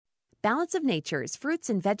Balance of Nature's fruits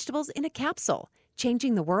and vegetables in a capsule,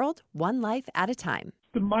 changing the world one life at a time.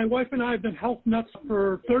 My wife and I have been health nuts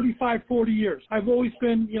for 35, 40 years. I've always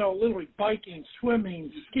been, literally biking,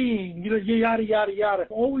 swimming, skiing, yada, yada, yada.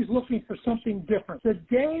 Always looking for something different. The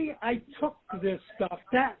day I took this stuff,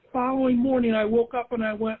 that following morning I woke up and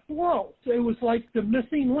I went, whoa. It was like the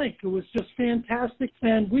missing link. It was just fantastic,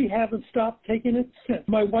 and we haven't stopped taking it since.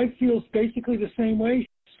 My wife feels basically the same way.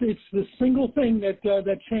 It's the single thing that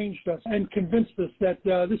changed us and convinced us that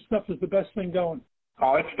this stuff is the best thing going.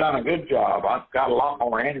 Oh, it's done a good job. I've got a lot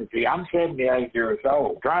more energy. I'm 78 years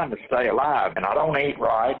old, trying to stay alive, and I don't eat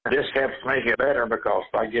right. This helps me get better because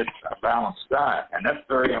I get a balanced diet, and that's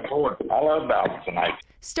very important. I love Balance of Nature.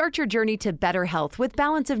 Start your journey to better health with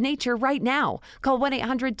Balance of Nature right now. Call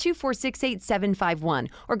 1-800-246-8751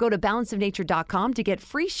 or go to balanceofnature.com to get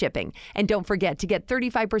free shipping. And don't forget to get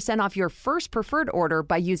 35% off your first preferred order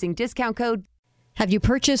by using discount code. Have you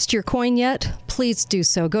purchased your coin yet? Please do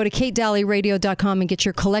so. Go to KateDalleyRadio.com and get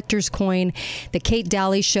your collector's coin, the Kate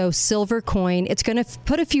Daly Show silver coin. It's going to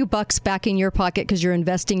put a few bucks back in your pocket because you're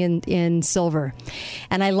investing in silver.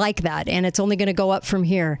 And I like that. And it's only going to go up from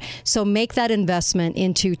here. So make that investment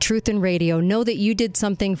into truth and radio. Know that you did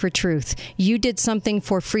something for truth. You did something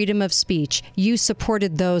for freedom of speech. You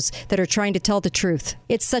supported those that are trying to tell the truth.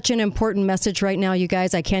 It's such an important message right now, you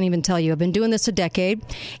guys. I can't even tell you. I've been doing this a decade,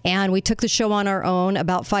 and we took the show on our own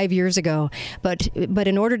about 5 years ago. But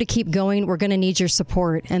in order to keep going, we're going to need your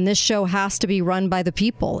support. And this show has to be run by the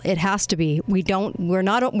people. It has to be. We're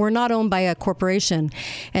not owned by a corporation.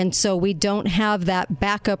 And so we don't have that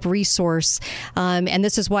backup resource. And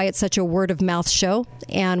this is why it's such a word of mouth show.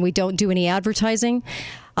 And we don't do any advertising.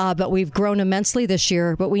 But we've grown immensely this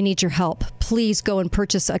year, but we need your help. Please go and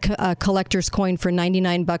purchase a collector's coin for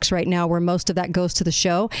 $99 right now, where most of that goes to the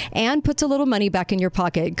show and puts a little money back in your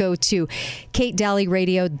pocket. Go to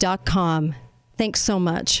KateDalleyRadio.com. Thanks so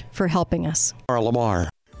much for helping us. Lamar.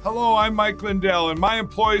 Hello, I'm Mike Lindell, and my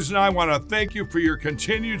employees and I want to thank you for your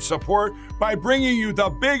continued support by bringing you the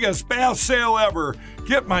biggest bath sale ever.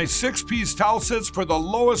 Get my 6-piece towel sets for the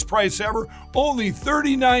lowest price ever, only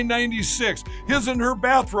 $39.96. His and her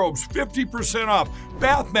bathrobes, 50% off.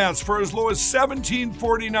 Bath mats for as low as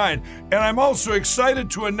 $17.49. And I'm also excited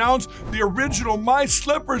to announce the original My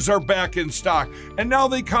Slippers are back in stock. And now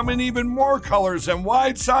they come in even more colors and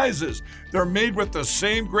wide sizes. They're made with the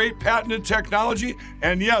same great patented technology.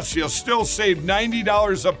 And yes, you'll still save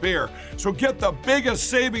 $90 a pair. So get the biggest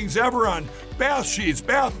savings ever on bath sheets,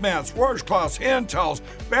 bath mats, washcloths, hand towels,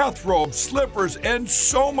 bathrobes, slippers, and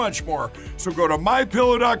so much more. So go to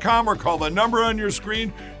MyPillow.com or call the number on your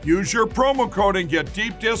screen. Use your promo code and get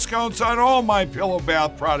deep discounts on all MyPillow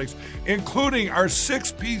bath products, including our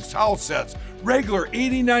 6-piece towel sets. Regular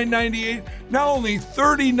 $89.98, now only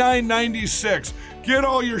 $39.96. Get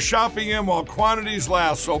all your shopping in while quantities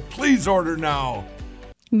last, so please order now.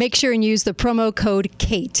 Make sure and use the promo code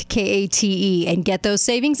KATE, K-A-T-E, and get those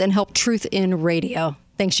savings and help Truth in Radio.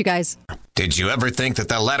 Thanks, you guys. Did you ever think that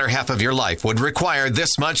the latter half of your life would require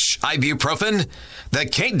this much ibuprofen? The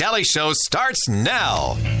Kate Daly Show starts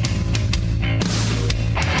now.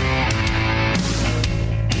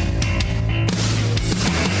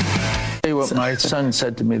 I'll tell you what my son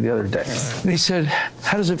said to me the other day. He said,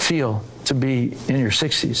 how does it feel to be in your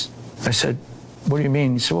 60s? I said, what do you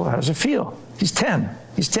mean? He said, well, how does it feel? He's 10.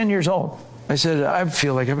 He's 10 years old. I said, I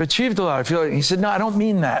feel like I've achieved a lot. He said, no, I don't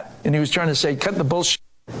mean that. And he was trying to say, cut the bullshit.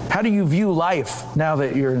 How do you view life now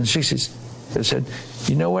that you're in the 60s? I said,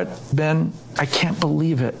 you know what, Ben? I can't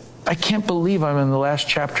believe it. I can't believe I'm in the last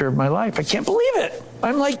chapter of my life. I can't believe it.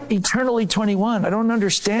 I'm like eternally 21. I don't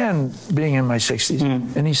understand being in my 60s.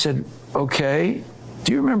 And he said, okay,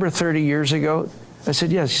 do you remember 30 years ago? I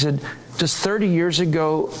said, yes. He said, does 30 years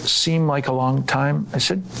ago seem like a long time? I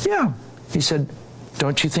said, yeah. He said,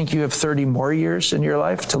 don't you think you have 30 more years in your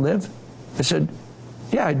life to live? I said,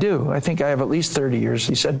 yeah, I do. I think I have at least 30 years.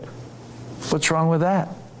 He said, what's wrong with that?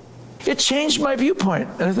 It changed my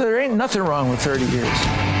viewpoint. There ain't nothing wrong with 30 years.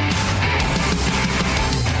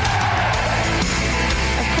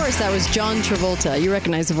 Of course, that was John Travolta. You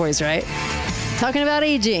recognize the voice, right? Talking about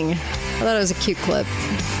aging. I thought it was a cute clip.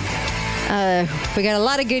 We got a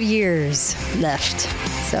lot of good years left,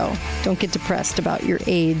 so don't get depressed about your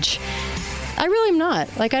age. I really am not.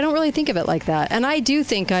 Like, I don't really think of it like that. And I do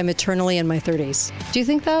think I'm eternally in my 30s. Do you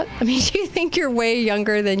think that? I mean, do you think you're way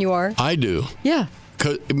younger than you are? I do. Yeah.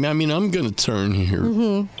 I mean, I'm going to turn here.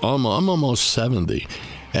 Mm-hmm. I'm almost 70.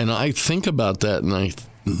 And I think about that and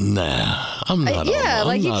I'm not.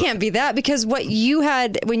 You can't be that, because what you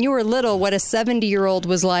had when you were little, what a 70-year-old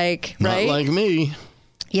was like, right? Not like me.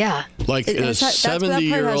 Yeah. Like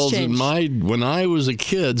 70-year-olds when I was a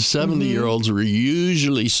kid, 70-year-olds were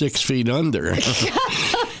usually 6 feet under.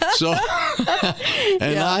 So,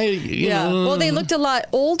 and you know. Well, they looked a lot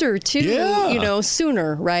older too,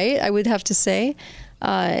 sooner, right? I would have to say.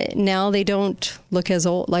 Now they don't look as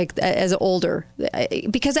old, as older,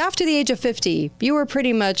 because after the age of 50, you were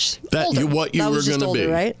pretty much older. What you were going to be,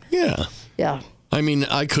 right? Yeah. Yeah. I mean,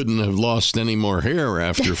 I couldn't have lost any more hair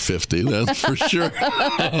after 50, that's for sure.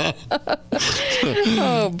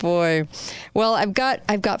 Oh, boy. Well, I've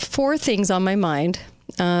got 4 things on my mind.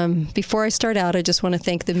 Before I start out, I just want to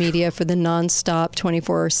thank the media for the nonstop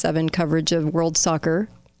 24/7 coverage of world soccer.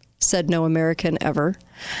 Said no American ever.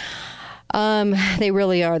 They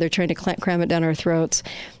really are. They're trying to cram it down our throats.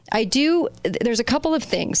 There's a couple of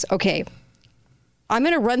things. Okay. I'm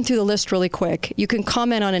going to run through the list really quick. You can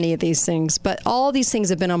comment on any of these things, but all these things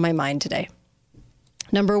have been on my mind today.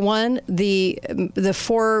 Number 1, the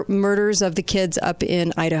 4 murders of the kids up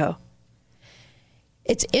in Idaho.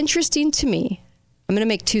 It's interesting to me. I'm going to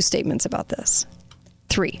make 2 statements about this.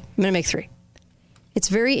 3. I'm going to make 3. It's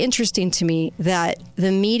very interesting to me that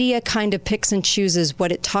the media kind of picks and chooses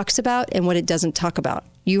what it talks about and what it doesn't talk about.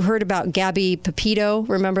 You heard about Gabby Pepito,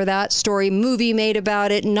 remember that story? Movie made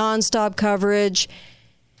about it, nonstop coverage.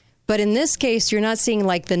 But in this case, you're not seeing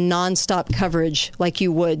like the nonstop coverage like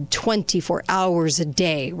you would 24 hours a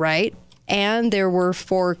day, right? And there were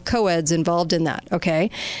 4 co-eds involved in that,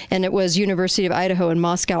 okay? And it was University of Idaho in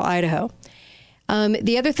Moscow, Idaho.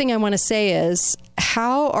 The other thing I want to say is,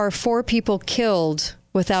 how are 4 people killed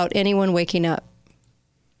without anyone waking up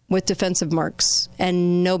with defensive marks?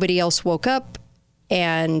 And nobody else woke up.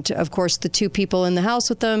 And, of course, the 2 people in the house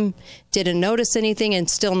with them didn't notice anything. And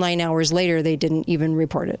still 9 hours later, they didn't even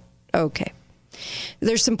report it. Okay.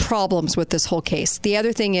 There's some problems with this whole case. The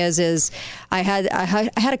other thing is I had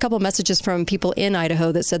a couple of messages from people in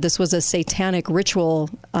Idaho that said this was a satanic ritual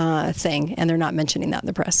thing. And they're not mentioning that in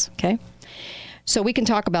the press. Okay. So we can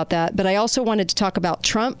talk about that. But I also wanted to talk about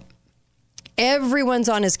Trump. Everyone's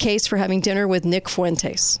on his case for having dinner with Nick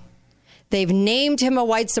Fuentes. They've named him a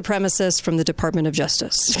white supremacist from the Department of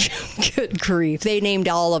Justice. Good grief. They named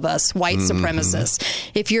all of us white supremacists.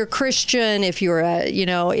 If you're Christian, if you're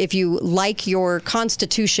if you like your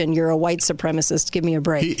Constitution, you're a white supremacist. Give me a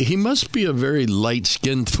break. He must be a very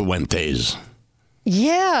light-skinned Fuentes.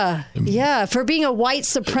 Yeah. For being a white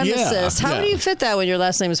supremacist. How do you fit that when your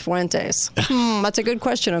last name is Fuentes? That's a good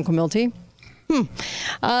question, Uncle Milty.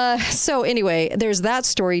 So anyway, there's that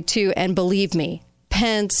story too. And believe me,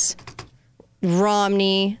 Pence,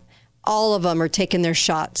 Romney, all of them are taking their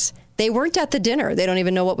shots. They weren't at the dinner. They don't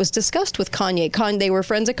even know what was discussed with Kanye. They were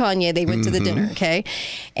friends of Kanye. They went to the dinner, okay?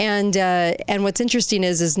 And what's interesting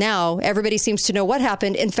is now everybody seems to know what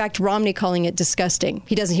happened. In fact, Romney calling it disgusting.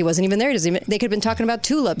 He wasn't even there. They could have been talking about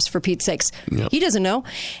tulips, for Pete's sakes. Yep. He doesn't know.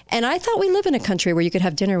 And I thought we live in a country where you could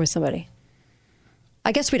have dinner with somebody.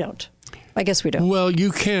 I guess we don't. Well, you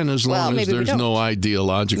can as long as there's no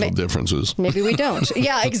ideological differences. Maybe we don't.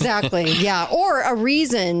 Yeah, exactly. Yeah. Or a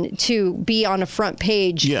reason to be on a front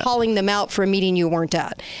page calling them out for a meeting you weren't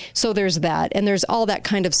at. So there's that. And there's all that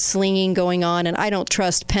kind of slinging going on. And I don't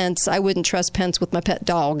trust Pence. I wouldn't trust Pence with my pet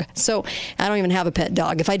dog. So I don't even have a pet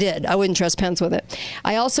dog. If I did, I wouldn't trust Pence with it.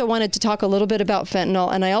 I also wanted to talk a little bit about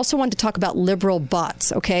fentanyl. And I also wanted to talk about liberal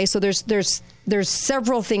bots. Okay. So there's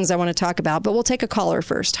several things I want to talk about, but we'll take a caller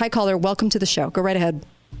first. Hi, caller. Welcome to the show. Go right ahead.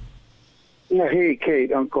 Yeah, hey,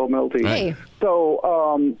 Kate, Uncle Milty. Hey.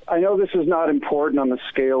 So I know this is not important on the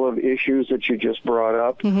scale of issues that you just brought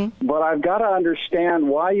up, but I've got to understand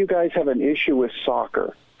why you guys have an issue with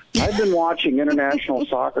soccer. I've been watching international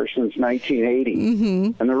soccer since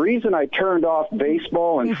 1980, and the reason I turned off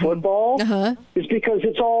baseball and football is because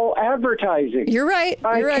it's all advertising. You're right.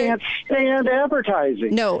 I can't stand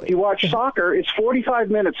advertising. No. If you watch soccer, it's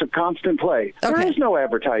 45 minutes of constant play. Okay. There is no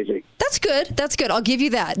advertising. That's good. I'll give you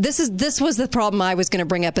that. This was the problem I was going to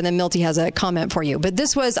bring up, and then Milty has a comment for you. But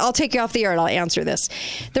I'll take you off the air and I'll answer this.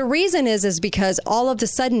 The reason is because all of a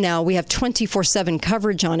sudden now we have 24/7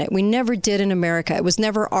 coverage on it. We never did in America. It was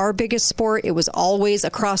never our biggest sport. It was always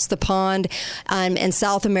across the pond in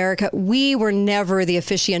South America. We were never the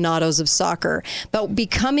aficionados of soccer. But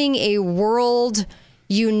becoming a world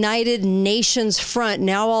United Nations front,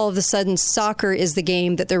 now all of a sudden soccer is the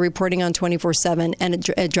game that they're reporting on 24/7, and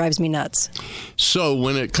it drives me nuts. So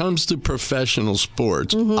when it comes to professional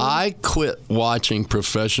sports, I quit watching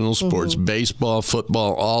professional sports, baseball,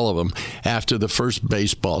 football, all of them, after the first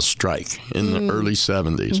baseball strike in the early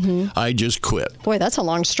 70s. I just quit. Boy, that's a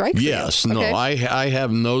long strike for Yes, you. no, Okay. I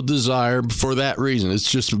have no desire for that reason.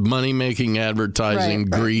 It's just money-making advertising,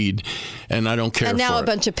 greed. and I don't care for it. And now a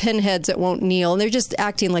bunch of pinheads that won't kneel, and they're just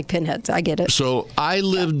acting like pinheads. I get it. So I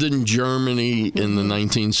lived in Germany in the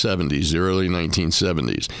 1970s, the early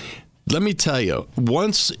 1970s. Let me tell you,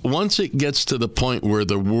 once it gets to the point where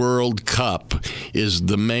the World Cup is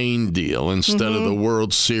the main deal instead of the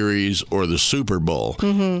World Series or the Super Bowl,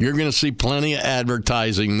 you're going to see plenty of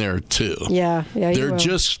advertising there too. Yeah, they're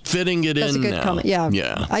just fitting it That's in a good now. Comment.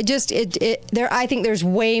 Yeah. I think there's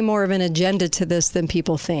way more of an agenda to this than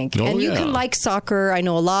people think. Oh, and you can like soccer. I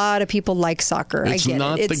know a lot of people like soccer. It's I get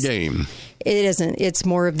not it. the game. It isn't. It's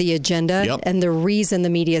more of the agenda and the reason the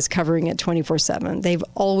media is covering it 24/7. They've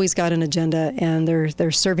always got an agenda, and they're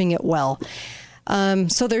serving it well.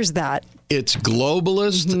 So there's that. It's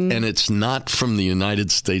globalist, and it's not from the United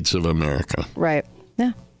States of America. Right.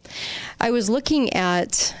 Yeah. I was looking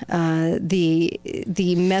at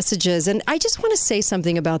the messages, and I just want to say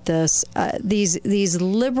something about this. These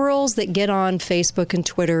liberals that get on Facebook and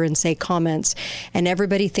Twitter and say comments, and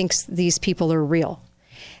everybody thinks these people are real.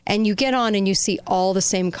 And you get on and you see all the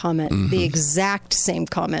same comment, the exact same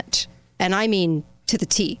comment. And I mean to the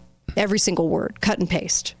T, every single word, cut and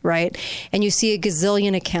paste, right? And you see a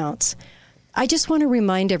gazillion accounts. I just want to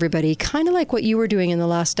remind everybody, kind of like what you were doing in the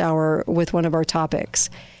last hour with one of our topics,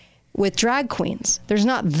 with drag queens. There's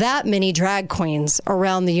not that many drag queens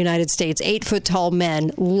around the United States. 8-foot-tall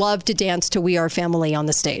men love to dance to We Are Family on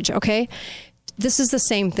the stage, okay? This is the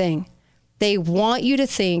same thing. They want you to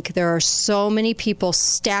think there are so many people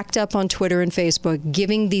stacked up on Twitter and Facebook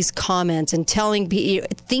giving these comments and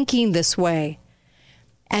thinking this way.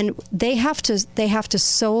 And they have to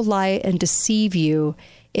so lie and deceive you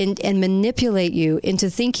and manipulate you into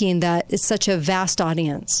thinking that it's such a vast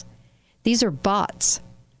audience. These are bots.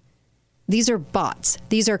 These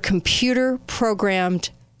are computer programmed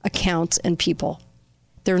accounts and people.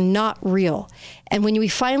 They're not real. And when we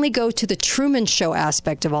finally go to the Truman Show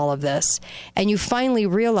aspect of all of this, and you finally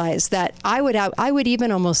realize that I would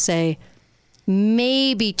even almost say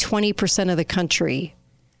maybe 20% of the country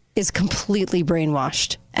is completely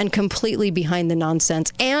brainwashed and completely behind the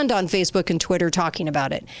nonsense and on Facebook and Twitter talking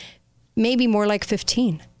about it. Maybe more like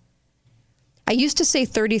 15. I used to say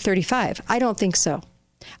 30, 35. I don't think so.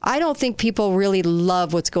 I don't think people really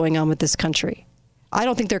love what's going on with this country. I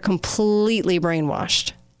don't think they're completely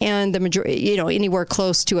brainwashed. And the majority, anywhere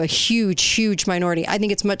close to a huge, huge minority. I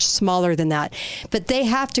think it's much smaller than that. But they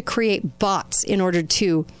have to create bots in order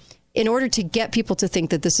to get people to think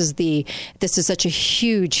that this is such a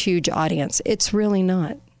huge, huge audience. It's really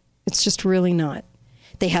not. It's just really not.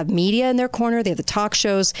 They have media in their corner. They have the talk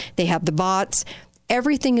shows. They have the bots.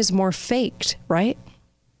 Everything is more faked, right?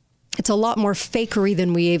 It's a lot more fakery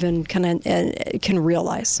than we even can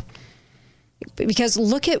realize. Because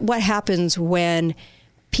look at what happens when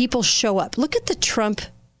people show up. Look at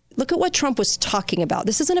what Trump was talking about.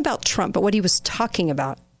 This isn't about Trump, but what he was talking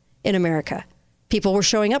about in America. People were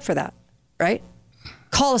showing up for that, right?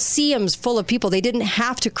 Coliseums full of people. They didn't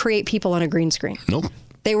have to create people on a green screen. Nope.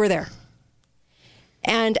 They were there.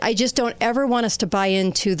 And I just don't ever want us to buy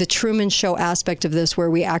into the Truman Show aspect of this, where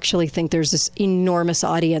we actually think there's this enormous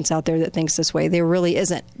audience out there that thinks this way. There really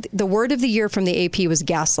isn't. The word of the year from the AP was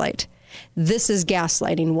gaslight. This is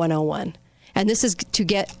gaslighting 101. And this is to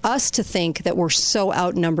get us to think that we're so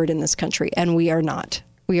outnumbered in this country. And we are not.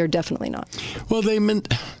 We are definitely not. Well,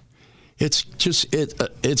 it's just,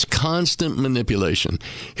 it's constant manipulation.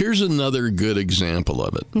 Here's another good example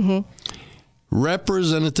of it.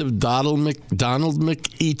 Representative Donald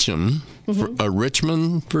McEacham, a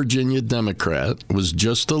Richmond, Virginia Democrat, was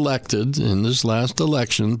just elected in this last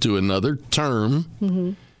election to another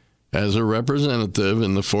term as a representative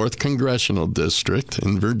in the 4th Congressional District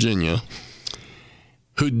in Virginia,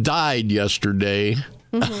 who died yesterday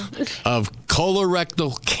of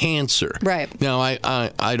colorectal cancer. Right. Now,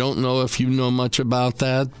 I don't know if you know much about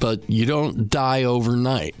that, but you don't die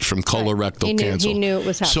overnight from colorectal cancer. He knew it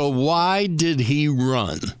was happening. So why did he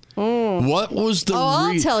run? What was the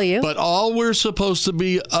I'll tell you. But all we're supposed to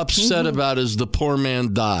be upset about is the poor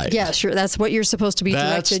man died. Yeah, sure. That's what you're supposed to be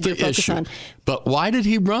directed your focus on. But why did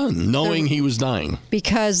he run, knowing he was dying?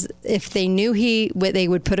 Because if they knew they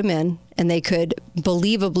would put him in, and they could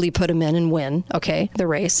believably put him in and win, the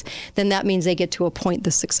race, then that means they get to appoint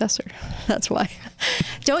the successor. That's why.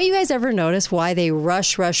 Don't you guys ever notice why they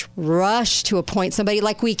rush to appoint somebody?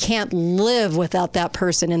 Like, we can't live without that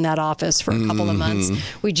person in that office for a couple of months.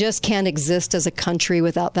 We just can't exist as a country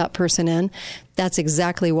without that person in. That's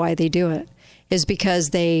exactly why they do it, is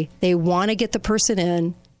because they want to get the person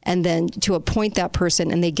in and then to appoint that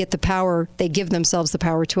person, and they get the power, they give themselves the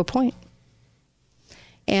power to appoint.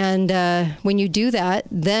 And when you do that,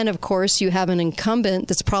 then, of course, you have an incumbent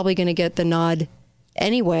that's probably going to get the nod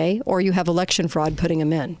anyway, or you have election fraud putting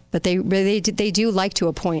them in. But they do like to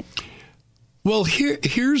appoint. Well,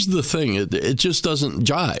 here's the thing. It just doesn't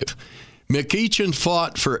jive. McEachin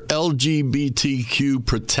fought for LGBTQ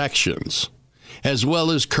protections, as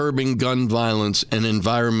well as curbing gun violence and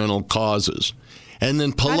environmental causes. And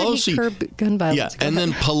then Pelosi, how did he curb gun violence? Yeah, and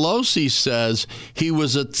then Pelosi says he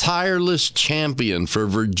was a tireless champion for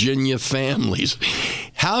Virginia families.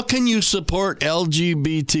 How can you support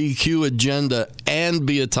LGBTQ agenda and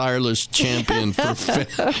be a tireless champion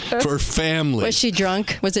for families? Was she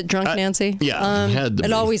drunk? Was it drunk Nancy? Yeah, had to it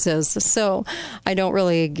be. Always is. So I don't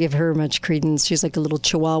really give her much credence. She's like a little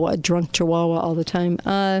chihuahua, a drunk chihuahua all the time,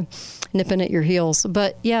 nipping at your heels.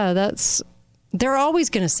 But yeah, they're always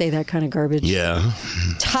going to say that kind of garbage. Yeah.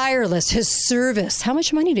 Tireless, his service. How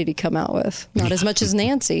much money did he come out with? Not as much as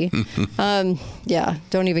Nancy. Yeah,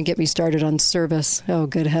 don't even get me started on service. Oh,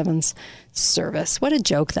 good heavens. Service. What a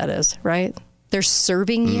joke that is, right? They're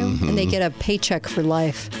serving you, and they get a paycheck for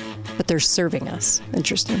life, but they're serving us.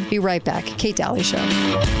 Interesting. Be right back. Kate Daly Show.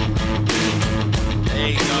 There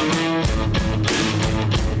you go.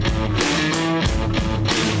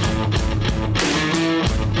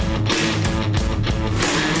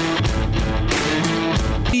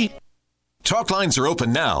 Talk lines are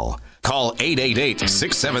open now. Call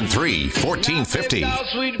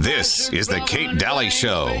 888-673-1450. This is the Kate Daly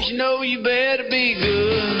Show. You know you better be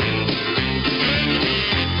good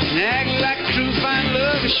and act like a true fine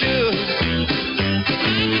lover should.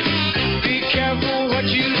 Be careful what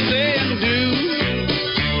you say and do,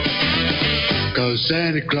 'cause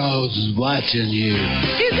Santa Claus is watching you.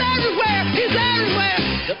 He's everywhere, he's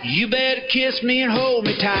everywhere. You better kiss me and hold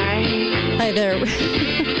me tight. Hi there.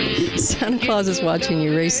 Santa Claus is watching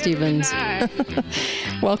you, Ray Stevens.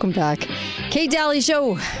 Welcome back. Kate Daly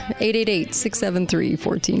Show,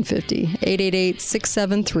 888-673-1450.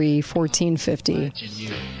 888-673-1450.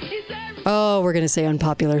 Oh, we're going to say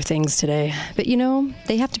unpopular things today. But,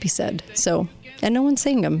 they have to be said. And no one's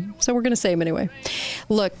saying them, so we're going to say them anyway.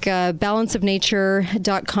 Look,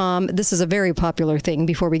 balanceofnature.com. This is a very popular thing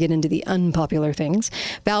before we get into the unpopular things.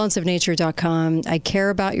 Balanceofnature.com. I care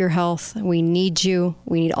about your health. We need you.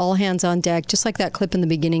 We need all hands on deck, just like that clip in the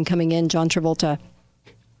beginning coming in, John Travolta.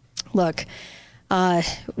 Look,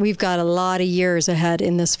 we've got a lot of years ahead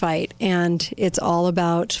in this fight, and it's all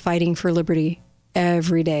about fighting for liberty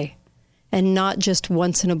every day, and not just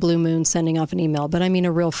once in a blue moon sending off an email, but I mean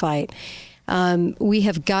a real fight. We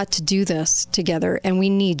have got to do this together, and we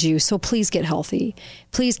need you. So please get healthy.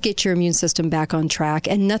 Please get your immune system back on track.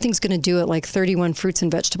 And nothing's going to do it like 31 fruits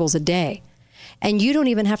and vegetables a day. And you don't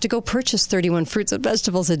even have to go purchase 31 fruits and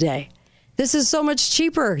vegetables a day. This is so much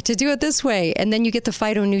cheaper to do it this way. And then you get the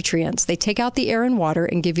phytonutrients. They take out the air and water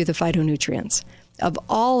and give you the phytonutrients of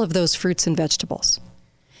all of those fruits and vegetables.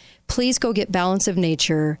 Please go get Balance of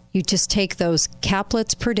Nature. You just take those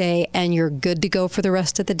caplets per day and you're good to go for the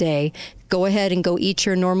rest of the day. Go ahead and go eat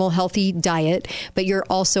your normal healthy diet, but you're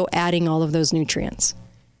also adding all of those nutrients.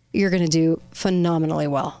 You're going to do phenomenally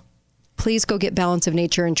well. Please go get Balance of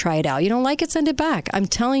Nature and try it out. You don't like it, send it back. I'm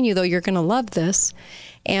telling you, though, you're going to love this,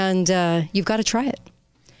 and you've got to try it.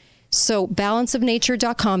 So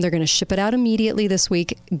balanceofnature.com, they're going to ship it out immediately this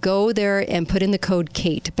week. Go there and put in the code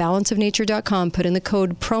KATE. Balanceofnature.com, put in the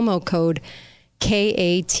promo code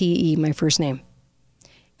KATE, my first name.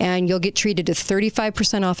 And you'll get treated to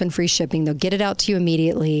 35% off and free shipping. They'll get it out to you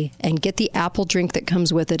immediately, and get the apple drink that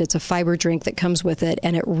comes with it. It's a fiber drink that comes with it.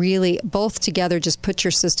 And it really, both together, just put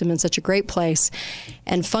your system in such a great place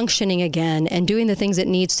and functioning again and doing the things it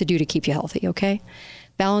needs to do to keep you healthy, okay?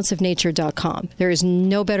 Balanceofnature.com. There is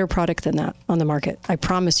no better product than that on the market. I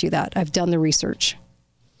promise you that. I've done the research.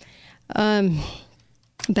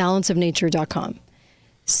 Balanceofnature.com.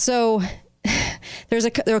 So there's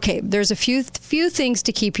a few things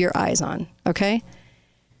to keep your eyes on, okay?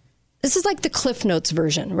 This is like the Cliff Notes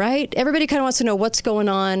version, right? Everybody kind of wants to know what's going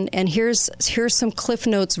on, and here's some Cliff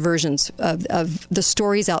Notes versions of the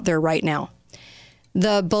stories out there right now.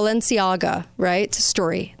 The Balenciaga, right,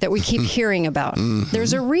 story that we keep hearing about. Mm-hmm.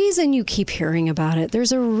 There's a reason you keep hearing about it.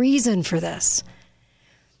 There's a reason for this.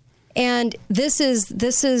 And this is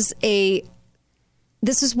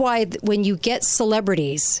why when you get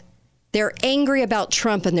celebrities, they're angry about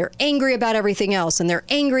Trump and they're angry about everything else, and they're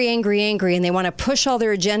angry, and they want to push all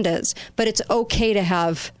their agendas, but it's okay to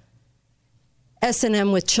have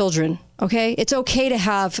S&M with children. Okay, it's okay to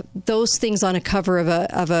have those things on a cover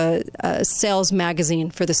of a sales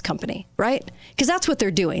magazine for this company, right? Because that's what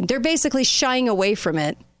they're doing. They're basically shying away from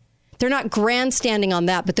it. They're not grandstanding on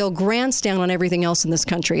that, but they'll grandstand on everything else in this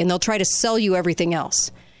country, and they'll try to sell you everything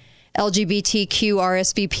else, LGBTQ,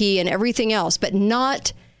 RSVP, and everything else, but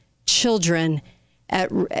not children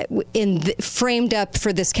framed up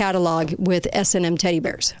for this catalog with S&M teddy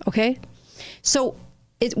bears. Okay, so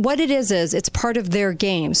what it is it's part of their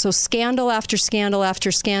game. So scandal after scandal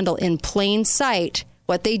after scandal in plain sight.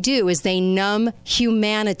 What they do is they numb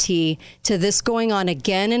humanity to this going on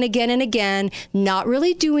again and again and again, not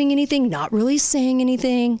really doing anything, not really saying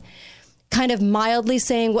anything, kind of mildly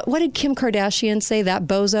saying, what did Kim Kardashian say, that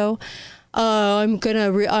bozo? I'm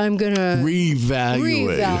gonna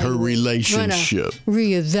reevaluate her relationship.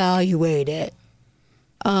 Reevaluate it.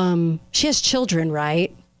 She has children,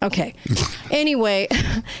 right? Okay. Anyway,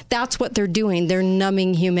 that's what they're doing. They're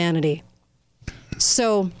numbing humanity.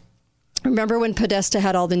 So remember when Podesta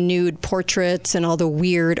had all the nude portraits and all the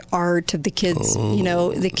weird art of the kids,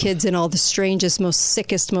 the kids in all the strangest, most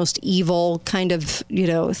sickest, most evil kind of,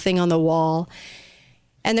 thing on the wall.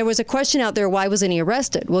 And there was a question out there, why wasn't he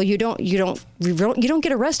arrested? Well, you don't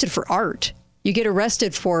get arrested for art. You get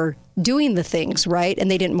arrested for doing the things, right?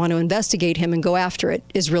 And they didn't want to investigate him and go after it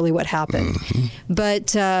is really what happened.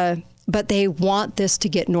 Mm-hmm. But they want this to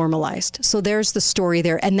get normalized. So there's the story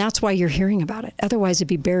there. And that's why you're hearing about it. Otherwise, it'd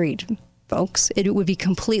be buried, folks. It would be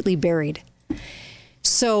completely buried.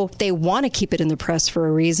 So they want to keep it in the press for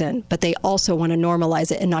a reason, but they also want to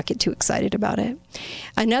normalize it and not get too excited about it.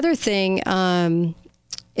 Another thing,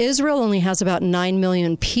 Israel only has about 9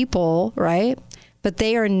 million people, right? But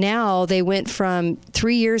they went from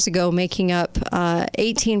 3 years ago making up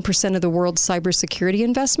 18% of the world's cybersecurity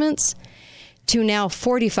investments to now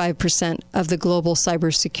 45% of the global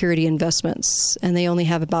cybersecurity investments. And they only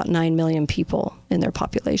have about 9 million people in their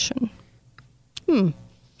population.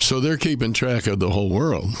 So they're keeping track of the whole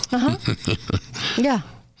world. Yeah.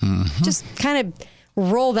 Mm-hmm. Just kind of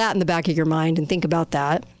roll that in the back of your mind and think about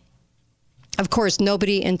that. Of course,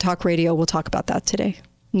 nobody in talk radio will talk about that today.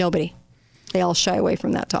 Nobody. They all shy away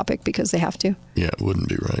from that topic because they have to. Yeah, it wouldn't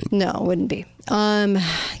be right. No, it wouldn't be.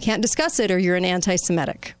 Can't discuss it or you're an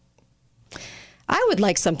anti-Semitic. I would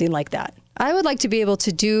like something like that. I would like to be able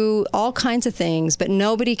to do all kinds of things, but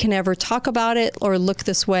nobody can ever talk about it or look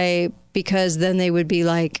this way because then they would be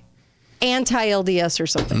like anti-LDS or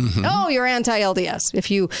something. Mm-hmm. Oh, you're anti-LDS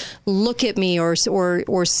if you look at me or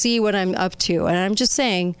see what I'm up to. And I'm just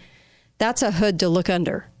saying that's a hood to look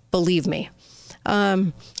under. Believe me.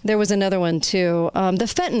 There was another one too. The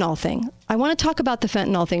fentanyl thing. I want to talk about the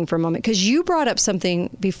fentanyl thing for a moment because you brought up something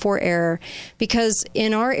before air because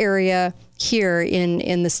in our area here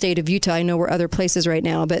in the state of Utah, I know we're other places right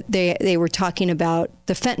now, but they were talking about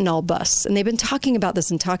the fentanyl busts and they've been talking about this.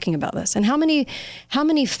 And how many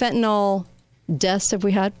fentanyl deaths have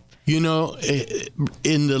we had? In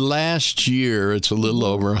the last year, it's a little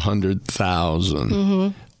over 100,000.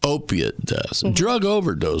 Mm-hmm. Opiate deaths, drug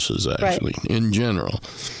overdoses, actually, in general.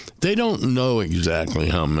 They don't know exactly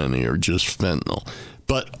how many are just fentanyl,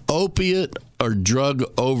 but opiate or drug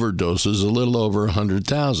overdoses, a little over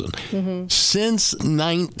 100,000. Mm-hmm. Since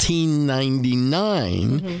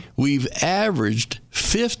 1999, we've averaged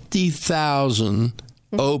 50,000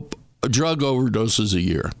 drug overdoses a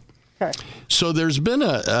year. Okay. So there's been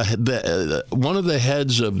one of the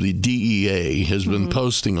heads of the DEA has been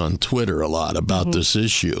posting on Twitter a lot about this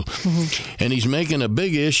issue, and he's making a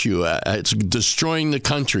big issue. It's destroying the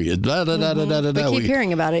country. We keep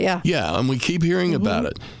hearing about it, yeah. Yeah, and we keep hearing about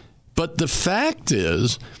it. But the fact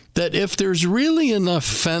is that if there's really enough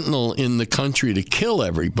fentanyl in the country to kill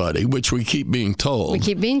everybody, which we keep being told. We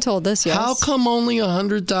keep being told this, yes. How come only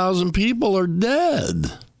 100,000 people are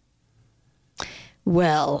dead?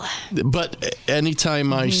 Well, but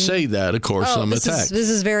anytime I say that, of course, I'm attacked.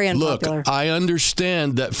 This is very unpopular. Look, I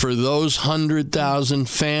understand that for those 100,000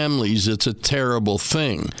 families, it's a terrible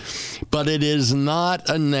thing. But it is not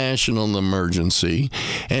a national emergency,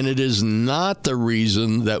 and it is not the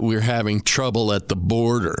reason that we're having trouble at the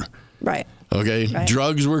border. Right. Okay? Right.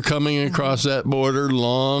 Drugs were coming across that border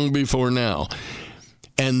long before now.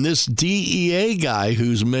 And this DEA guy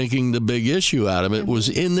who's making the big issue out of it was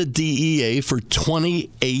in the DEA for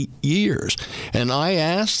 28 years. And I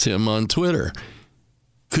asked him on Twitter,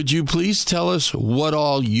 could you please tell us what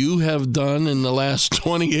all you have done in the last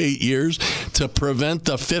 28 years to prevent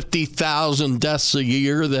the 50,000 deaths a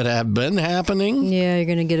year that have been happening? Yeah, you're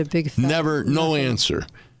going to get a big... No answer.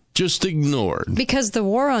 Just ignored. Because the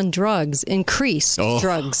war on drugs increased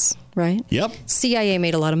drugs, right? Yep. CIA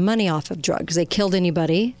made a lot of money off of drugs. They killed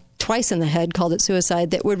anybody twice in the head, called it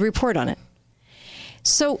suicide, that would report on it.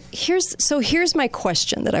 So here's my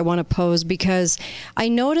question that I want to pose, because I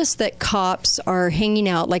noticed that cops are hanging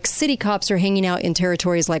out, like city cops are hanging out in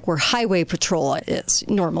territories like where highway patrol is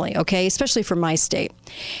normally, okay, especially for my state,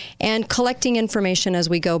 and collecting information as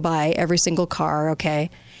we go by every single car, okay.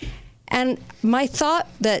 And my thought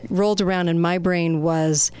that rolled around in my brain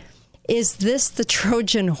was, is this the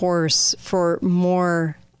Trojan horse for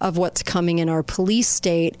more of what's coming in our police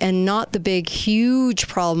state and not the big, huge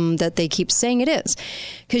problem that they keep saying it is?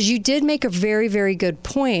 Because you did make a very, very good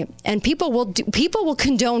point. And people will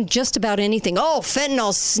condone just about anything. Oh,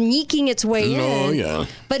 fentanyl sneaking its way in. Oh, yeah.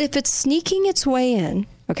 But if it's sneaking its way in,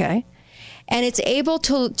 okay, and it's able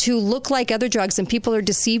to look like other drugs and people are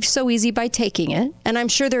deceived so easy by taking it, and I'm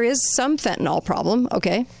sure there is some fentanyl problem,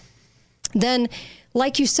 okay, then,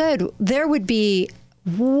 like you said, there would be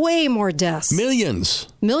way more deaths. Millions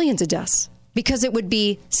of deaths. Because it would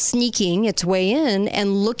be sneaking its way in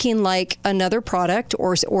and looking like another product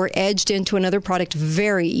or edged into another product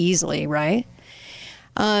very easily, right?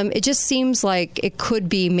 It just seems like it could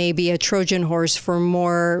be maybe a Trojan horse for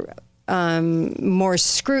more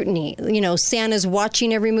scrutiny. You know, Santa's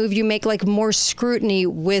watching every move you make, like more scrutiny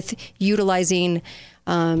with utilizing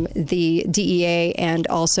the DEA and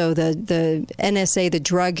also the NSA, the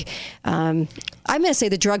drug, I'm going to say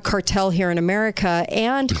the drug cartel here in America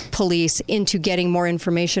and police into getting more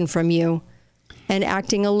information from you and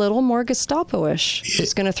acting a little more Gestapo-ish.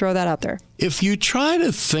 Just going to throw that out there. If you try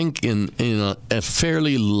to think in a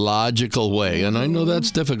fairly logical way, and I know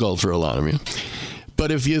that's difficult for a lot of you,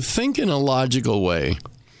 but if you think in a logical way,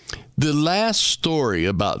 the last story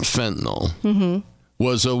about fentanyl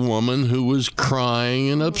was a woman who was crying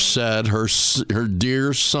and upset. Her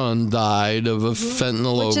dear son died of a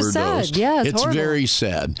fentanyl overdose. Is sad. Yeah, it's horrible. Very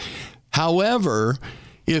sad. However,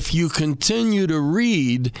 if you continue to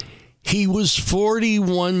read, he was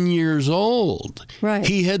 41 years old. Right.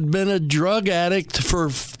 He had been a drug addict for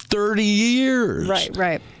 30 years.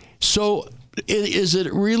 Right. So is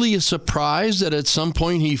it really a surprise that at some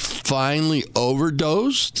point he finally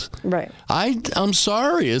overdosed? Right. I'm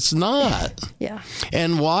sorry, it's not. Yeah.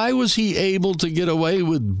 And why was he able to get away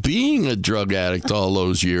with being a drug addict all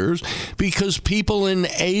those years? Because people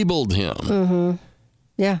enabled him.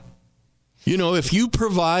 Yeah. You know, if you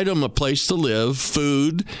provide them a place to live,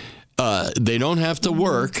 food, they don't have to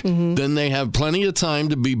work, then they have plenty of time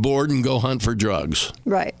to be bored and go hunt for drugs.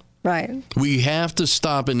 Right. We have to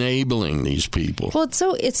stop enabling these people. Well,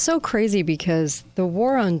 it's so crazy because the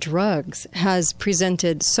war on drugs has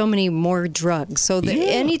presented so many more drugs. So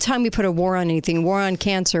anytime we put a war on anything, war on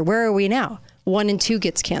cancer, where are we now? 1 in 2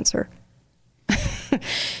 gets cancer.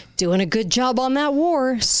 Doing a good job on that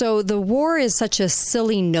war. So the war is such a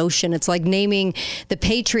silly notion. It's like naming the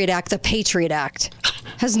Patriot Act the Patriot Act.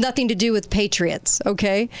 Has nothing to do with patriots,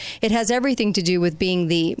 okay? It has everything to do with being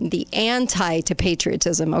the anti to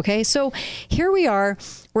patriotism, okay? So here we are.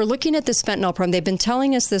 We're looking at this fentanyl problem. They've been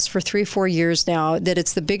telling us this for 3-4 years now, that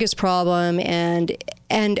it's the biggest problem. And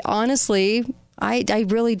honestly, I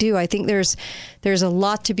really do. I think there's a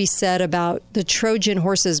lot to be said about the Trojan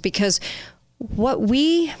horses, because what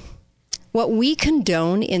we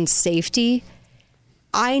condone in safety,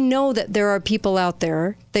 I know that there are people out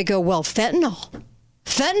there that go, well, fentanyl.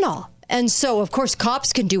 And so, of course,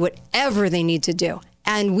 cops can do whatever they need to do.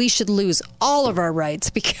 And we should lose all of our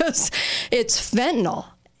rights because it's fentanyl.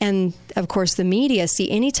 And, of course, the media,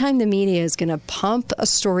 anytime the media is going to pump a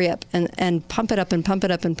story up and pump it up and pump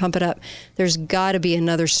it up and pump it up, there's got to be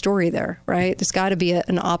another story there, right? There's got to be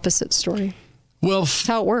an opposite story. Well, that's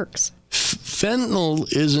how it works. Fentanyl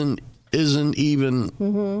isn't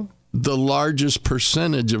even the largest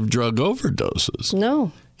percentage of drug overdoses.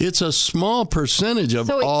 No. It's a small percentage of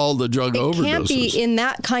all the drug overdoses. It can't be in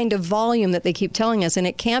that kind of volume that they keep telling us, and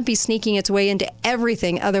it can't be sneaking its way into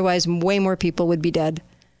everything. Otherwise, way more people would be dead.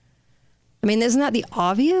 I mean, isn't that the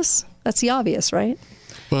obvious? That's the obvious, right?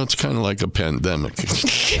 Well, it's kind of like a pandemic.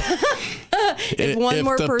 If one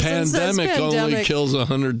more person says pandemic only kills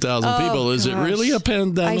 100,000 people, is it really a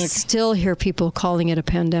pandemic? I still hear people calling it a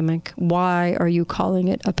pandemic. Why are you calling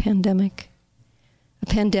it a pandemic? A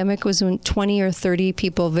pandemic was when 20 or 30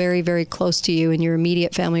 people very, very close to you in your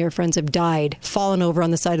immediate family or friends have died, fallen over on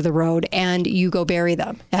the side of the road, and you go bury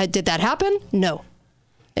them. Did that happen? No.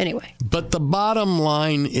 Anyway. But the bottom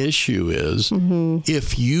line issue is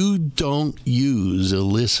if you don't use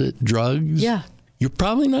illicit drugs, you're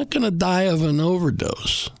probably not going to die of an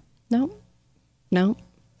overdose. No.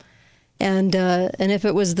 And if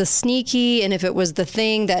it was the sneaky, and if it was the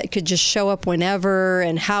thing that could just show up whenever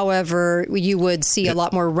and however, you would see a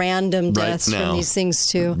lot more random deaths from these things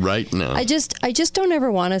too. Right now. I just don't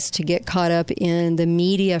ever want us to get caught up in the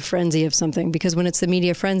media frenzy of something, because when it's the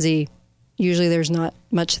media frenzy, usually there's not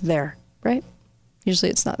much there, right?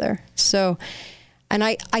 Usually it's not there. So, and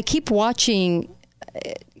I keep watching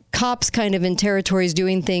cops kind of in territories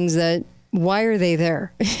doing things that Why are they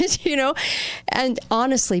there? And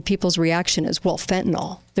honestly, people's reaction is, well,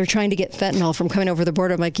 fentanyl. They're trying to get fentanyl from coming over the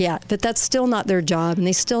border. I'm like, yeah, but that's still not their job. And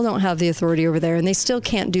they still don't have the authority over there. And they still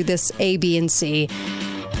can't do this A, B, and C.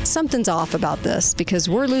 Something's off about this because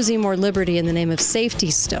we're losing more liberty in the name of safety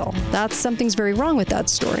still. Something's very wrong with that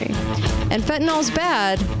story. And fentanyl's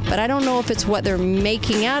bad, but I don't know if it's what they're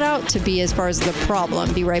making it out to be as far as the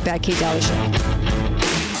problem. Be right back, Kate Daly Show.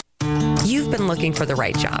 You've been looking for the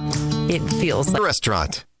right job. It feels like a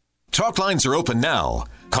restaurant. Talk lines are open now.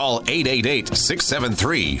 Call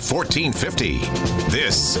 888-673-1450.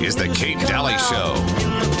 This is the Kate Daly Show.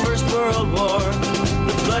 In the First World War,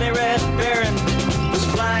 the bloody Red Baron was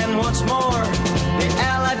flying once more. The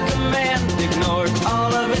Allied command ignored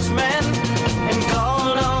all of its men and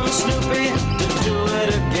called on Snoopy to do it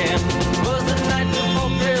again. It was the night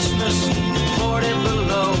before Christmas, 40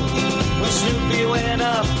 below, when Snoopy went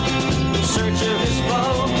up in search of his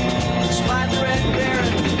foe. Spied the Red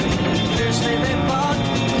Baron, fiercely they fought,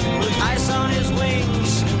 with ice on his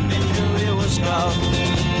wings, they knew it was God.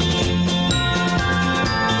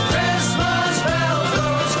 Christmas bells,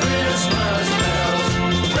 those Christmas bells,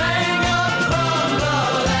 rang up from the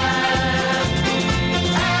land,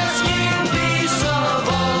 asking peace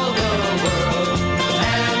of all the world,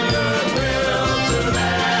 and goodwill to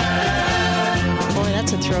that. Boy,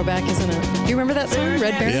 that's a throwback, isn't it? Do you remember that song,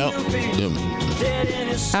 Red Baron? Yep.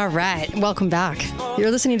 All right. Welcome back. You're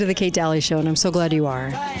listening to The Kate Daly Show, and I'm so glad you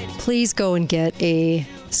are. Please go and get a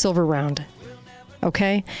silver round.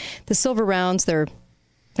 Okay? The silver rounds, they're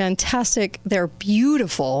fantastic. They're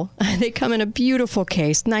beautiful. They come in a beautiful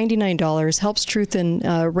case. $99. Helps Truth in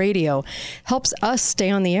Radio. Helps us stay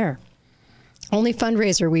on the air. Only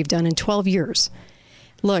fundraiser we've done in 12 years.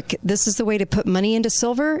 Look, this is the way to put money into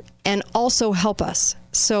silver and also help us.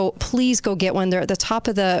 So please go get one. They're at the top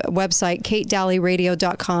of the website,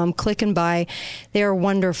 KateDalyRadio.com. Click and buy. They are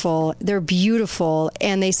wonderful. They're beautiful.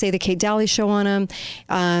 And they say the Kate Daly Show on them.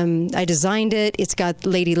 I designed it. It's got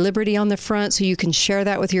Lady Liberty on the front, so you can share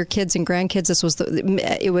that with your kids and grandkids.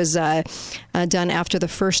 It was done after the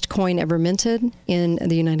first coin ever minted in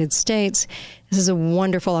the United States. This is a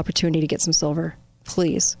wonderful opportunity to get some silver.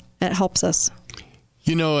 Please. It helps us.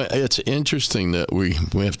 You know, it's interesting that we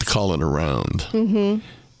have to call it a round. Mm-hmm.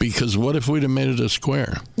 Because what if we'd have made it a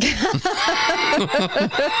square?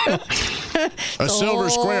 A silver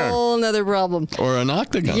square. Whole another problem. Or an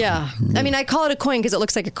octagon. Yeah. I mean, I call it a coin because it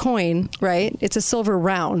looks like a coin, right? It's a silver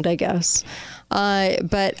round, I guess.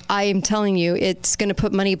 But I am telling you, it's going to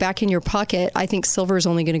put money back in your pocket. I think silver is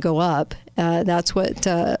only going to go up. That's what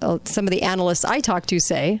some of the analysts I talk to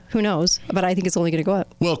say. Who knows? But I think it's only going to go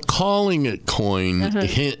up. Well, calling it coin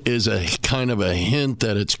is a kind of a hint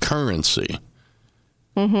that it's currency.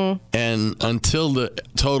 Mm-hmm. And until the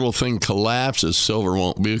total thing collapses, silver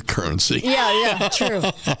won't be a currency. Yeah, true.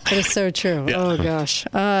 That is so true. Yeah. Oh, gosh.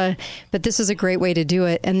 But this is a great way to do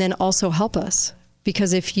it. And then also help us.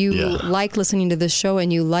 Because if you like listening to this show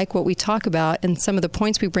and you like what we talk about and some of the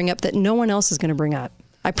points we bring up that no one else is going to bring up,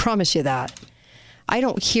 I promise you that. I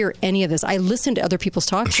don't hear any of this. I listen to other people's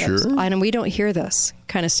talk shows, and we don't hear this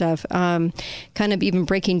kind of stuff. Kind of even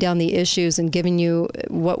breaking down the issues and giving you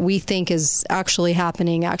what we think is actually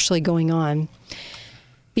happening, actually going on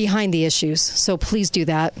behind the issues. So please do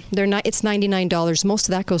that. It's $99. Most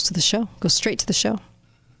of that goes to the show, goes straight to the show.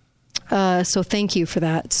 So thank you for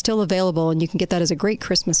that. It's still available, and you can get that as a great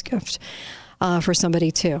Christmas gift for somebody,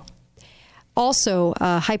 too. Also,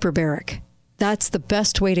 hyperbaric. That's the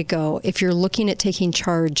best way to go if you're looking at taking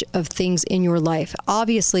charge of things in your life.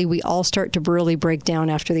 Obviously, we all start to really break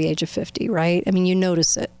down after the age of 50, right? I mean, you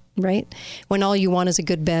notice it, right? When all you want is a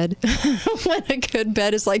good bed. When a good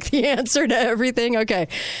bed is like the answer to everything. Okay.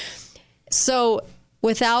 So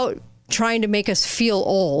without trying to make us feel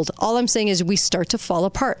old, all I'm saying is we start to fall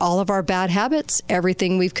apart. All of our bad habits,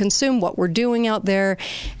 everything we've consumed, what we're doing out there,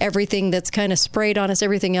 everything that's kind of sprayed on us,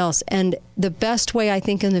 everything else. And the best way, I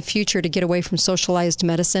think, in the future to get away from socialized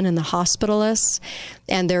medicine and the hospitalists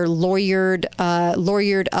and their lawyered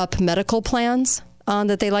up medical plans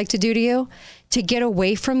that they like to do to you, to get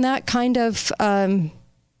away from that kind of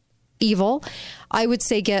evil, I would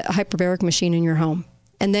say get a hyperbaric machine in your home.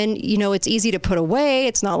 And then, it's easy to put away.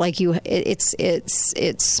 It's not like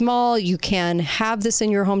it's small. You can have this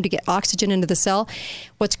in your home to get oxygen into the cell.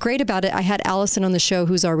 What's great about it, I had Allison on the show,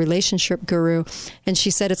 who's our relationship guru, and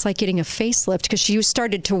she said it's like getting a facelift because she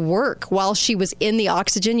started to work while she was in the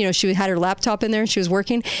oxygen. She had her laptop in there and she was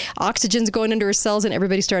working. Oxygen's going into her cells, and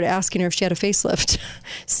everybody started asking her if she had a facelift.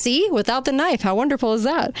 See, without the knife, how wonderful is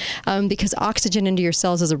that? Because oxygen into your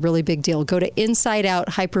cells is a really big deal. Go to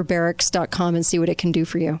InsideOutHyperbarics.com and see what it can do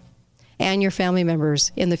for you. and your family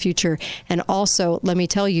members in the future. And also, let me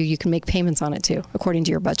tell you, you can make payments on it too, according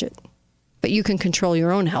to your budget. But you can control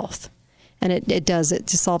your own health. And it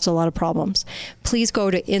solves a lot of problems. Please go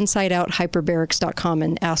to InsideOutHyperbarics.com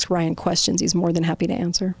and ask Ryan questions. He's more than happy to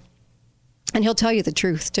answer. And he'll tell you the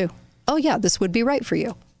truth, too. Oh, yeah, this would be right for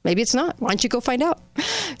you. Maybe it's not. Why don't you go find out?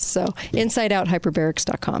 So,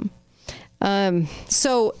 InsideOutHyperbarics.com.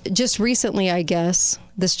 So, just recently, I guess,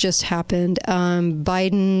 this just happened.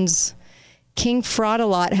 Biden's King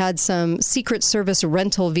Fraud-A-Lot had some Secret Service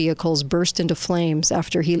rental vehicles burst into flames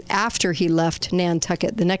after he left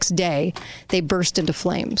Nantucket. The next day, they burst into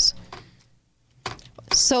flames.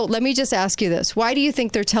 So let me just ask you this. Why do you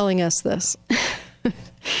think they're telling us this?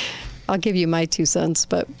 I'll give you my 2 cents,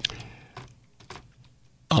 but...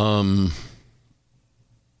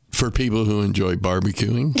 For people who enjoy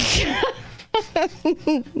barbecuing?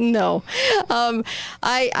 No.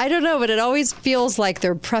 I don't know, but it always feels like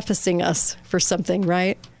they're prefacing us for something,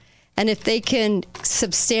 right? And if they can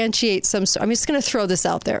substantiate I'm just going to throw this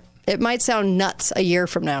out there. It might sound nuts a year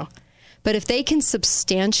from now, but if they can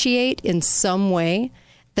substantiate in some way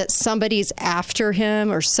that somebody's after him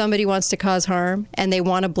or somebody wants to cause harm and they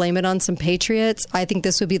want to blame it on some patriots, I think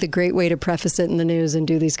this would be the great way to preface it in the news and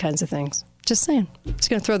do these kinds of things. Just saying. Just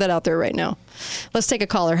going to throw that out there right now. Let's take a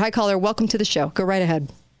caller. Hi, caller. Welcome to the show. Go right ahead.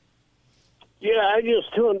 Yeah, I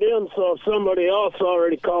just tuned in, so somebody else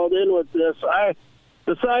already called in with this.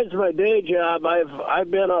 Besides my day job, I've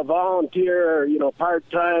been a volunteer,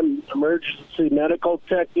 part-time emergency medical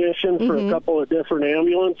technician for a couple of different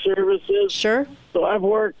ambulance services. Sure. So I've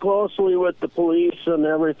worked closely with the police and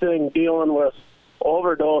everything, dealing with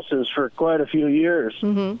overdoses for quite a few years.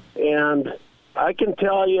 And I can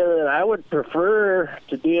tell you that I would prefer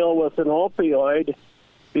to deal with an opioid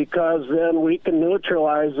because then we can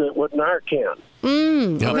neutralize it with Narcan.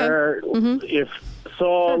 Okay.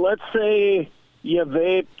 Let's say you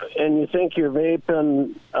vape and you think you're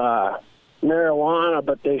vaping marijuana,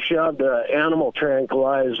 but they shoved an animal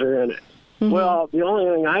tranquilizer in it. Well, the only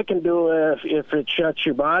thing I can do if it shuts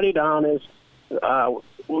your body down is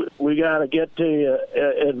we got to get to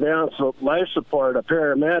advanced life support, a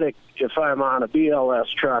paramedic, if I'm on a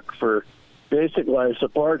BLS truck for basic life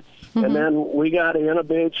support. And then we got to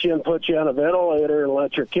intubate you and put you on a ventilator and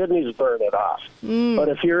let your kidneys burn it off. But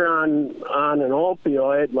if you're on an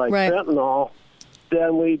opioid like fentanyl,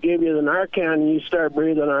 then we give you the Narcan and you start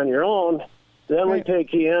breathing on your own. Then we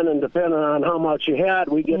take you in, and depending on how much you had,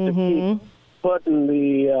 we get to keep putting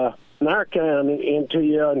the Narcan into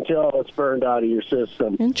you until it's burned out of your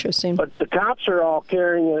system. Interesting. But the cops are all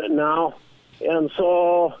carrying it now, and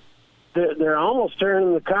so they're almost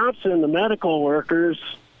turning the cops into medical workers,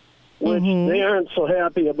 which they aren't so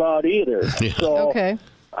happy about either. So they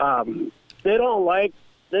don't like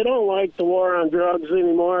the war on drugs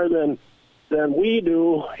any more than we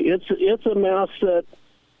do. It's a mess that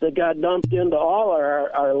got dumped into all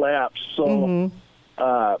our laps. So,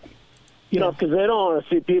 because they don't want to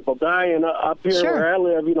see people dying up here where I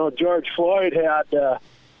live. George Floyd had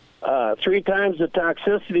 3 times the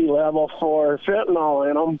toxicity level for fentanyl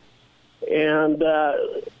in them. And,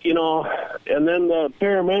 and then the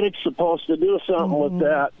paramedics supposed to do something with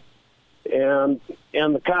that, and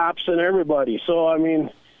the cops and everybody. So, I mean,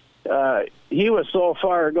 he was so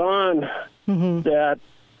far gone that,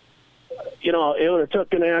 it would have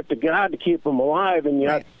took an act of God to keep him alive, and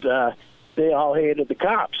yet they all hated the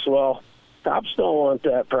cops. Well, cops don't want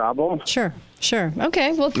that problem. Sure.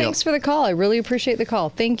 Okay, well, thanks for the call. I really appreciate the call.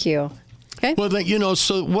 Thank you. Okay. Well,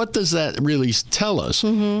 so what does that really tell us?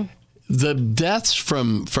 The deaths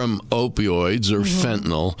from opioids or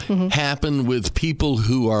fentanyl happen with people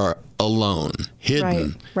who are alone,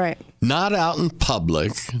 hidden. Right. Not out in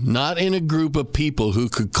public, not in a group of people who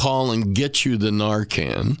could call and get you the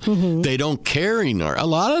Narcan. They don't carry Narcan. A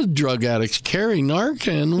lot of drug addicts carry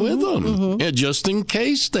Narcan with them, just in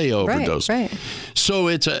case they overdose. Right.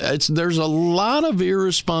 So there's a lot of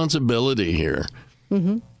irresponsibility here.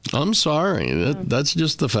 I'm sorry. That's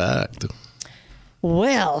just the fact.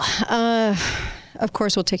 Well, of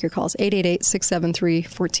course, we'll take your calls.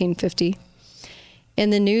 888-673-1450.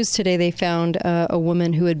 In the news today, they found a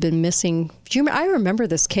woman who had been missing. I remember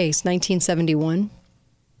this case, 1971.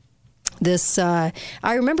 I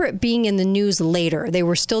remember it being in the news later. They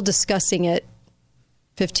were still discussing it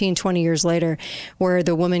 15, 20 years later, where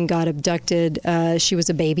the woman got abducted. She was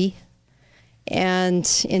a baby. And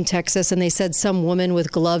in Texas, and they said some woman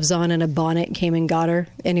with gloves on and a bonnet came and got her.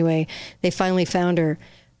 Anyway, they finally found her.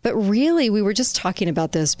 But really, we were just talking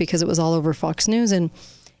about this because it was all over Fox News. And,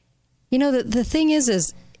 the thing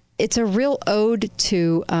is it's a real ode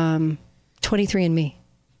to 23andMe.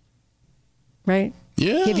 Right?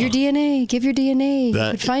 Yeah. Give your DNA. Give your DNA.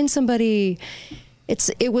 You could find somebody.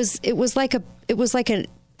 It was like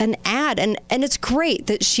an ad, and it's great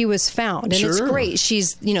that she was found, and it's great.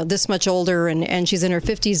 She's this much older, and she's in her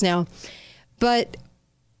 50s now, but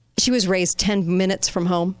she was raised 10 minutes from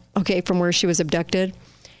home, from where she was abducted.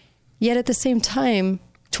 Yet at the same time,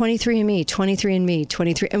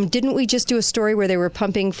 23andMe. And didn't we just do a story where they were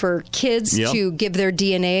pumping for kids to give their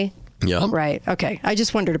DNA? Yeah. Right. Okay. I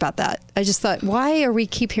just wondered about that. I just thought, why are we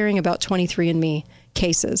keep hearing about 23andMe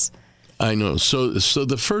cases? I know. So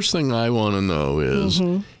the first thing I want to know is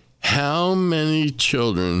how many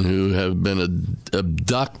children who have been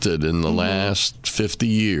abducted in the last 50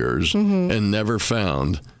 years and never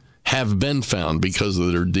found have been found because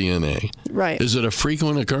of their DNA. Right. Is it a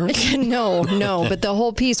frequent occurrence? No. But the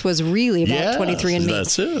whole piece was really about 23andMe.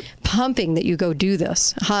 That's it. Pumping that you go do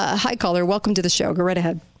this. Hi, caller. Welcome to the show. Go right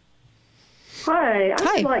ahead. Hi.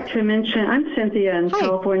 I would like to mention, I'm Cynthia in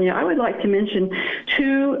California. I would like to mention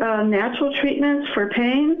 2 natural treatments for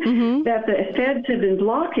pain that the feds have been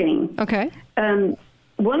blocking. Okay.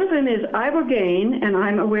 One of them is ibogaine, and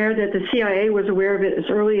I'm aware that the CIA was aware of it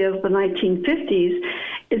as early as the 1950s.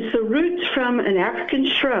 It's the roots from an African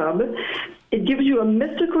shrub. It gives you a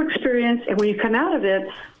mystical experience, and when you come out of it,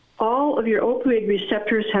 all of your opioid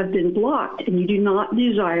receptors have been blocked, and you do not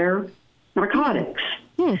desire narcotics.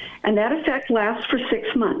 And that effect lasts for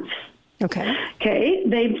 6 months. Okay.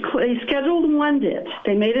 They Scheduled 1'd it.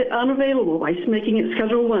 They made it unavailable by making it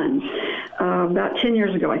Schedule 1 about 10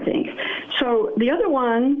 years ago, I think. So the other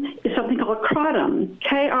one is something called kratom,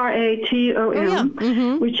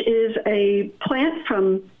 Kratom, which is a plant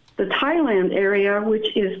from the Thailand area,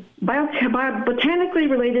 which is botanically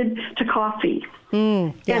related to coffee.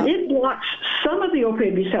 And it blocks some of the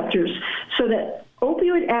opioid receptors so that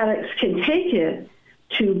opioid addicts can take it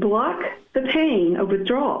to block the pain of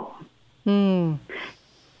withdrawal. And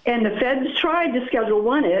the feds tried to Schedule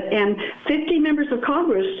 1 it, and 50 members of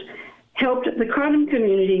Congress helped the kratom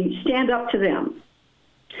community stand up to them.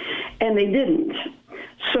 And they didn't.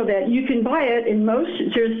 So that you can buy it in most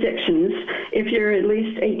jurisdictions if you're at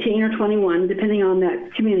least 18 or 21, depending on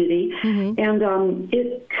that community. And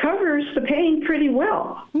it covers the pain pretty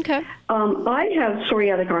well. Okay. I have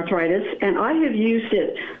psoriatic arthritis, and I have used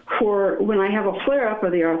it for when I have a flare-up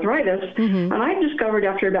of the arthritis. And I discovered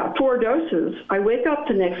after about 4 doses, I wake up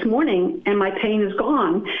the next morning and my pain is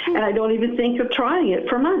gone, and I don't even think of trying it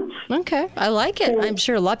for months. Okay. I like it. I'm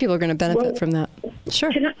sure a lot of people are going to benefit from that.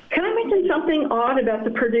 Sure. Can I mention something odd about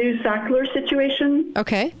the Purdue-Sackler situation?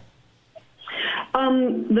 Okay.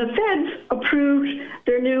 The feds approved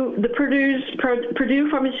Purdue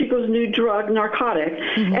Pharmaceuticals' new drug, narcotic,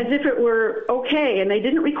 as if it were okay, and they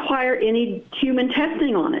didn't require any human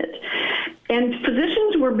testing on it. And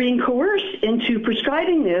physicians were being coerced into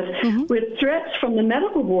prescribing this with threats from the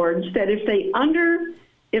medical boards that if they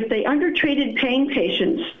undertreated pain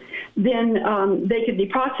patients, then they could be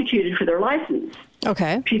prosecuted for their license.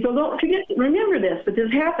 Okay. People don't remember this, but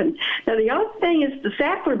this happened. Now, the other thing is the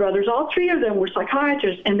Sackler brothers, all 3 of them were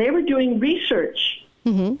psychiatrists, and they were doing research,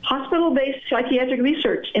 hospital-based psychiatric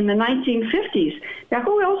research in the 1950s. Now,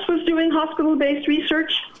 who else was doing hospital-based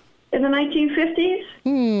research in the 1950s?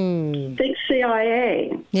 Think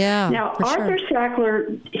CIA. Yeah. Now, Arthur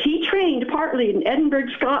Sackler, he trained partly in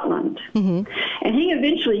Edinburgh, Scotland, and he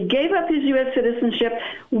eventually gave up his U.S. citizenship,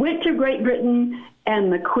 went to Great Britain,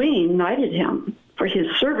 and the Queen knighted him for his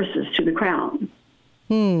services to the crown.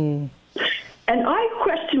 And I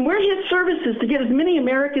question where his services to get as many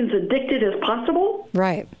Americans addicted as possible.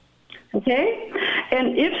 Right. Okay?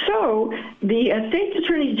 And if so, the State's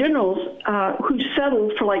Attorney Generals who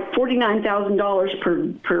settled for like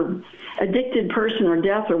 $49,000 per addicted person or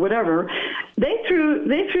death or whatever, they threw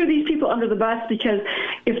these people under the bus because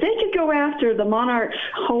if they could go after the monarch's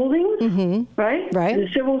holdings, right, the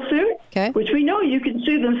civil suit, which we know you can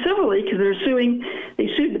sue them civilly because they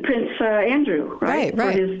sued the Prince Andrew, right,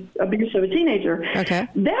 for his abuse of a teenager. Okay,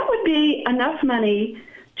 that would be enough money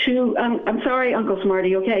to, I'm sorry, Uncle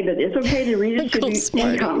Smarty, okay, but it's okay to redistribute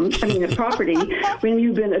income, property, when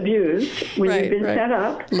you've been abused, when you've been set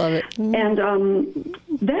up. Love it. And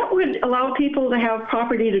that would allow people to have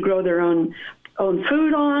property to grow their own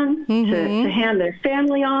food on, to hand their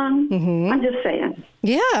family on. I'm just saying.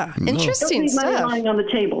 Yeah, interesting stuff. Don't leave money lying on the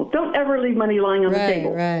table. Don't ever leave money lying on the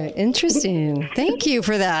table. Right, interesting. Thank you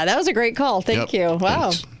for that. That was a great call. Thank you. Wow.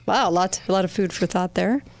 Thanks. Wow, a lot of food for thought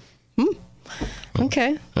there.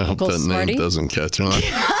 Okay. I hope Uncle that Smarty. name doesn't catch on.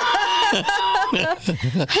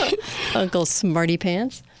 Uncle Smarty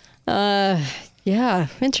Pants. Yeah,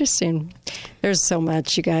 interesting. There's so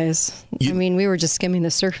much, you guys. I mean, we were just skimming the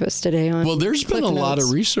surface today on. Well, there's been a lot of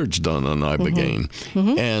research done on Ibogaine,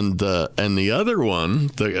 and the other one,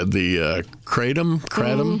 the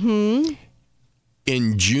kratom.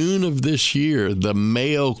 In June of this year, the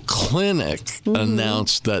Mayo Clinic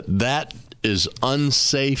announced that is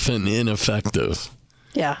unsafe and ineffective.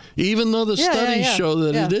 Yeah. Even though the studies show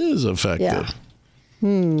that it is effective.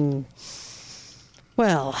 Yeah.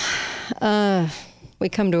 Well, we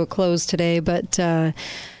come to a close today, but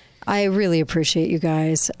I really appreciate you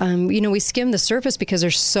guys. We skimmed the surface because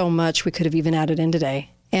there's so much we could have even added in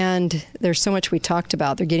today. And there's so much we talked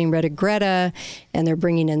about. They're getting rid of Greta, and they're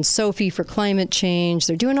bringing in Sophie for climate change.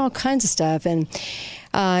 They're doing all kinds of stuff. And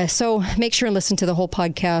so make sure and listen to the whole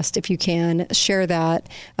podcast if you can. Share that,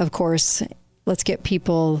 of course. Let's get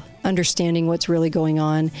people understanding what's really going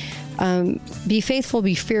on. Be faithful,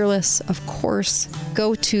 be fearless, of course.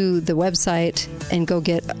 Go to the website and go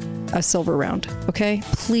get a silver round, okay?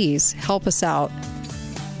 Please help us out.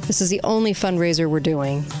 This is the only fundraiser we're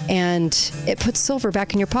doing, and it puts silver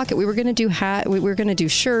back in your pocket. We were going to do we were going to do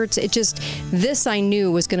shirts. This I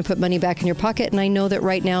knew was going to put money back in your pocket, and I know that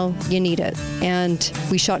right now you need it. And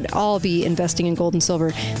we should all be investing in gold and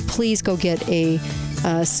silver. Please go get a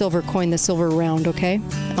silver coin, the silver round, okay?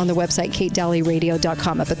 On the website,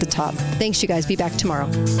 KateDalleyRadio.com up at the top. Thanks, you guys. Be back tomorrow.